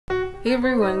Hey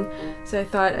everyone! So I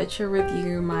thought I'd share with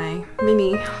you my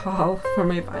mini haul for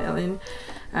my violin.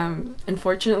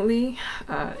 Unfortunately,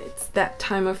 it's that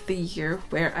time of the year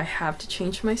where I have to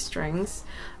change my strings.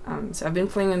 So I've been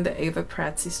playing on the Evah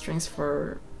Pirazzi strings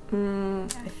for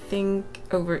I think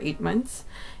over 8 months,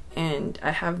 and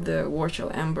I have the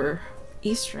Warchal Ametyst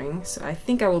E string, so I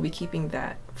think I will be keeping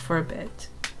that for a bit.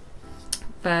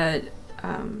 But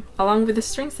along with the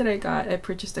strings that I got, I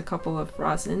purchased a couple of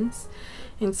ROSINs.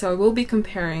 And so I will be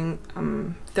comparing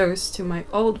those to my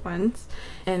old ones,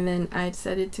 and then I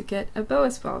decided to get a bow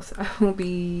as well. So I will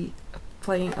be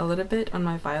playing a little bit on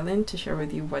my violin to share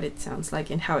with you what it sounds like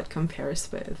and how it compares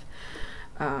with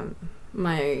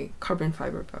my carbon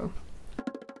fiber bow.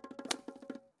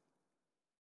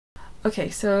 Okay,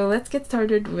 so let's get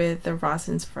started with the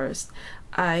ROSINs first.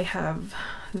 I have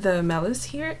the Melos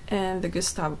here and the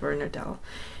Gustave Bernardel,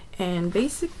 and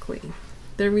basically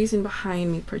the reason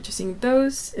behind me purchasing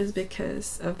those is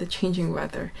because of the changing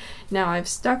weather. Now, I've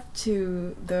stuck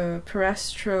to the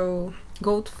Pirastro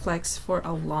Goldflex for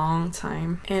a long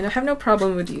time, and I have no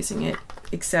problem with using it,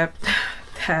 except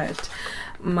that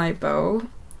my bow,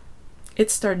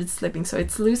 it started slipping, so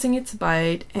it's losing its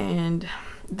bite. And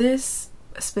this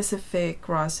specific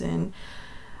rosin,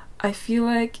 I feel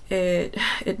like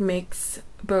it makes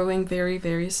bowing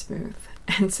very smooth,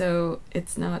 and so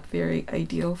it's not very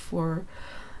ideal for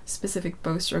specific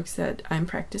bow strokes that I'm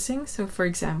practicing. So for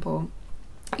example,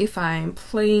 if I'm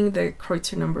playing the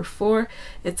Kreutzer number 4,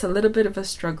 it's a little bit of a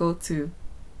struggle to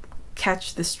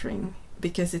catch the string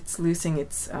because it's losing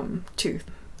its tooth.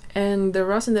 And the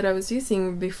rosin that I was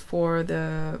using before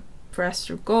the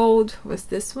Pirastro Gold was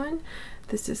this one.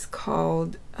 This is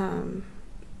called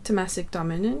Thomastik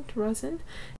Dominant rosin.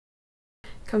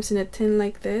 Comes in a tin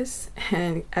like this,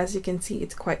 and as you can see,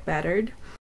 it's quite battered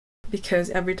because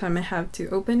every time I have to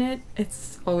open it,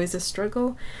 it's always a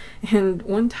struggle. And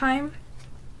one time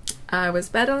I was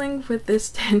battling with this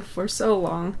tin for so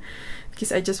long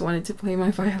because I just wanted to play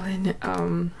my violin,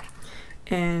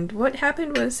 and what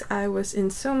happened was I was in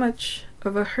so much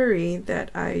of a hurry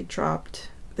that I dropped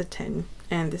the tin,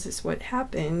 and this is what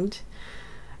happened.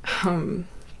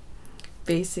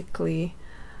 Basically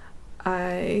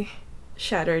I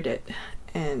shattered it,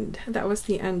 and that was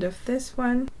the end of this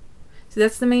one. So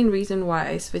that's the main reason why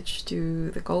I switched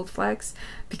to the Goldflex,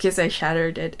 because I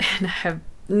shattered it and I have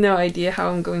no idea how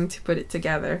I'm going to put it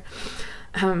together.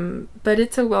 But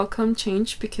it's a welcome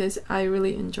change because I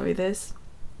really enjoy this,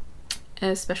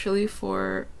 especially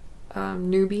for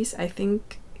newbies. I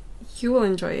think you will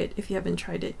enjoy it if you haven't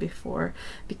tried it before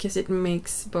because it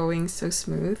makes bowing so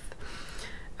smooth.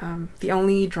 The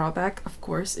only drawback, of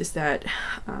course, is that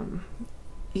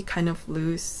you kind of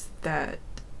lose that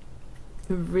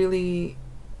really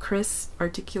crisp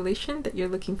articulation that you're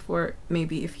looking for,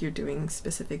 maybe if you're doing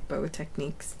specific bow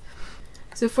techniques.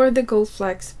 So for the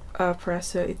Goldflex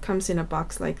Pirastro, it comes in a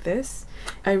box like this.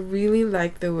 I really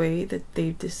like the way that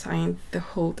they've designed the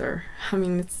holder. I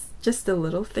mean, it's just a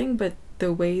little thing, but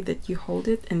the way that you hold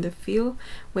it and the feel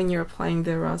when you're applying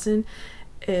the rosin,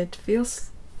 it feels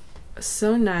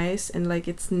so nice and like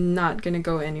it's not gonna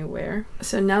go anywhere.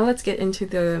 So now let's get into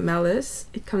the Melos.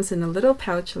 It comes in a little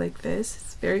pouch like this.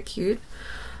 It's very cute,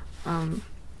 and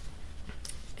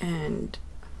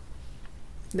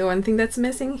the one thing that's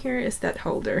missing here is that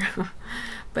holder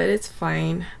but it's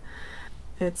fine.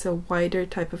 It's a wider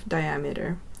type of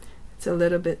diameter. It's a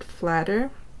little bit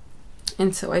flatter,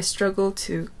 and so I struggle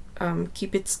to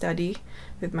keep it steady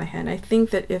with my hand. I think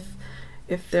that if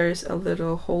there's a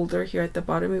little holder here at the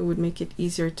bottom, it would make it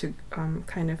easier to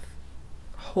kind of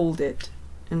hold it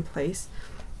in place.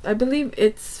 I believe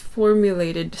it's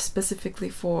formulated specifically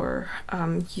for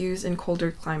use in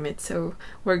colder climates. So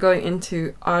we're going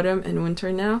into autumn and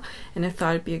winter now, and I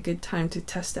thought it'd be a good time to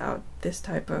test out this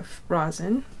type of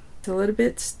rosin. It's a little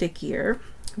bit stickier,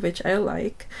 which I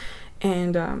like.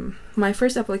 And my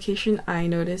first application, I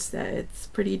noticed that it's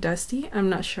pretty dusty. I'm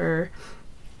not sure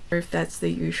if that's the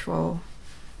usual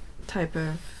type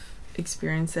of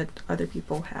experience that other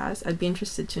people has. I'd be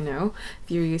interested to know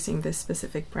if you're using this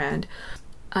specific brand.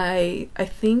 I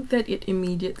think that it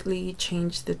immediately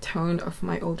changed the tone of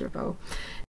my older bow.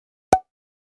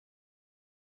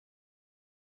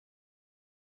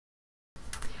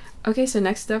 Okay, so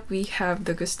next up we have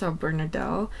the Gustave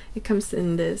Bernardel. It comes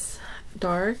in this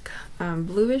dark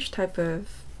bluish type of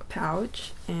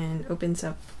pouch and opens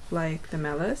up like the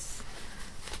Melos.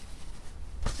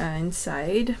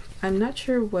 Inside, I'm not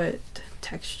sure what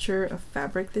texture of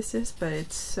fabric this is, but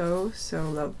it's so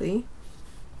lovely.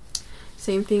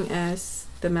 Same thing as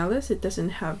the Melos, it doesn't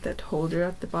have that holder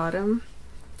at the bottom.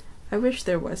 I wish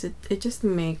there was. It just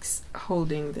makes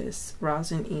holding this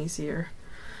rosin easier.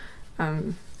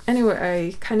 Anyway,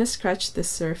 I kind of scratched the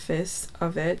surface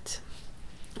of it.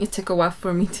 It took a while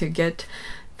for me to get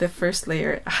the first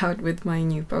layer out with my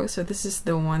new bow. So this is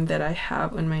the one that I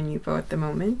have on my new bow at the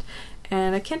moment.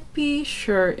 And I can't be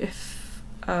sure if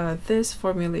this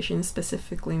formulation is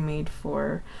specifically made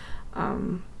for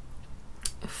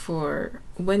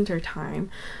winter time,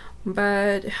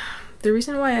 but the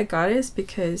reason why I got it is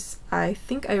because I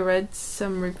think I read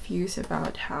some reviews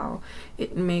about how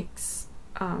it makes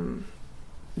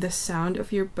the sound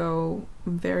of your bow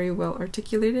very well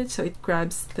articulated, so it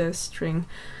grabs the string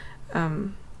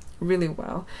really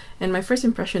well. And my first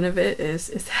impression of it is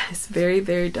it's very,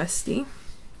 very dusty.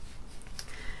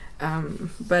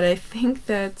 But I think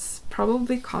that's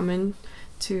probably common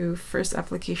to first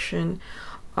application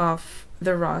of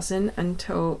the rosin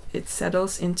until it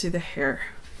settles into the hair.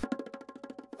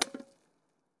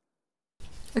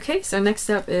 Okay, so next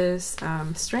up is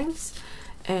strings,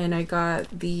 and I got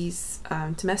these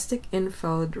Thomastik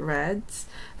Infeld reds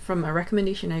from a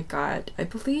recommendation I got. I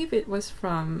believe it was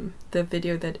from the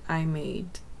video that I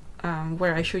made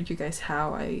where I showed you guys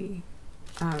how I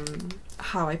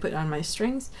put on my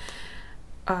strings.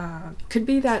 Could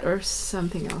be that or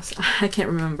something else. I can't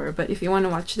remember, but if you want to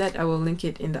watch that, I will link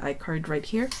it in the iCard right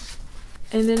here.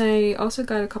 And then I also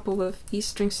got a couple of E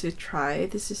strings to try.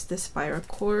 This is the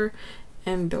Spirocore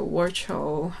and the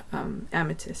Warchal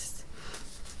Ametyst.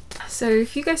 So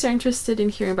if you guys are interested in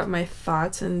hearing about my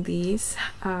thoughts on these,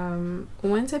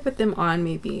 once I put them on,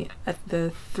 maybe at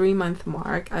the 3-month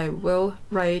mark, I will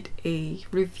write a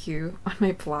review on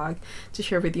my blog to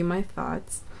share with you my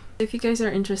thoughts. If you guys are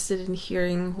interested in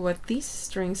hearing what these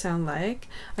strings sound like,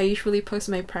 I usually post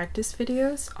my practice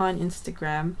videos on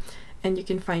Instagram, and you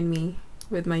can find me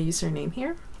with my username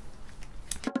here.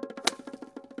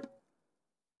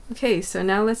 Okay, so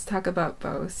now let's talk about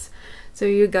bows. So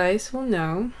you guys will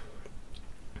know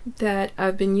that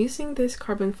I've been using this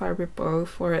carbon fiber bow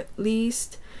for at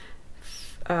least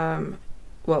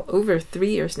well, over 3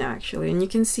 years now actually, and you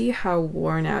can see how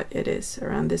worn out it is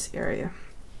around this area.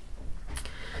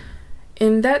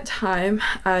 In that time,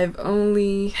 I've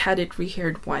only had it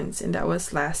rehaired once, and that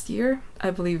was last year.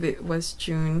 I believe it was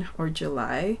June or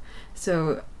July.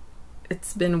 So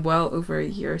it's been well over a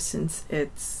year since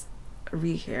it's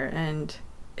rehair, and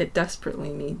it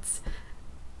desperately needs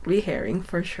rehairing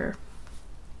for sure.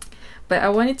 But I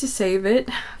wanted to save it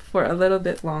for a little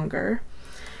bit longer,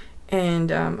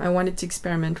 and I wanted to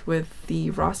experiment with the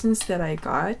ROSINs that I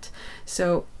got.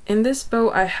 So in this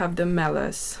bow, I have the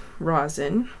Melos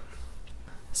rosin.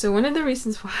 So one of the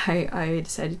reasons why I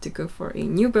decided to go for a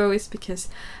new bow is because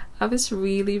I was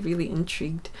really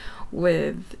intrigued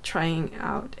with trying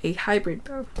out a hybrid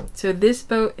bow. So this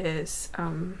bow is,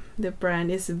 the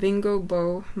brand is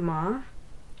Vingowbow Ma,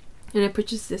 and I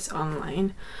purchased this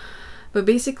online. But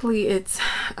basically its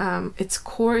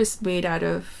core is made out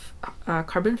of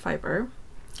carbon fiber,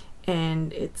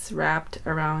 and it's wrapped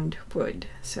around wood.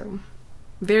 So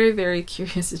very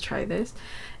curious to try this.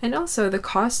 And also the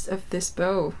cost of this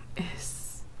bow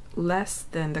is less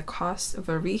than the cost of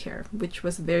a rehair, which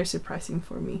was very surprising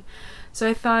for me. So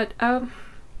I thought,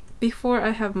 before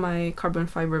I have my carbon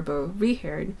fiber bow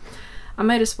rehaired, I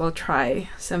might as well try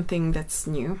something that's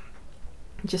new,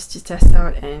 just to test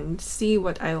out and see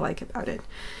what I like about it.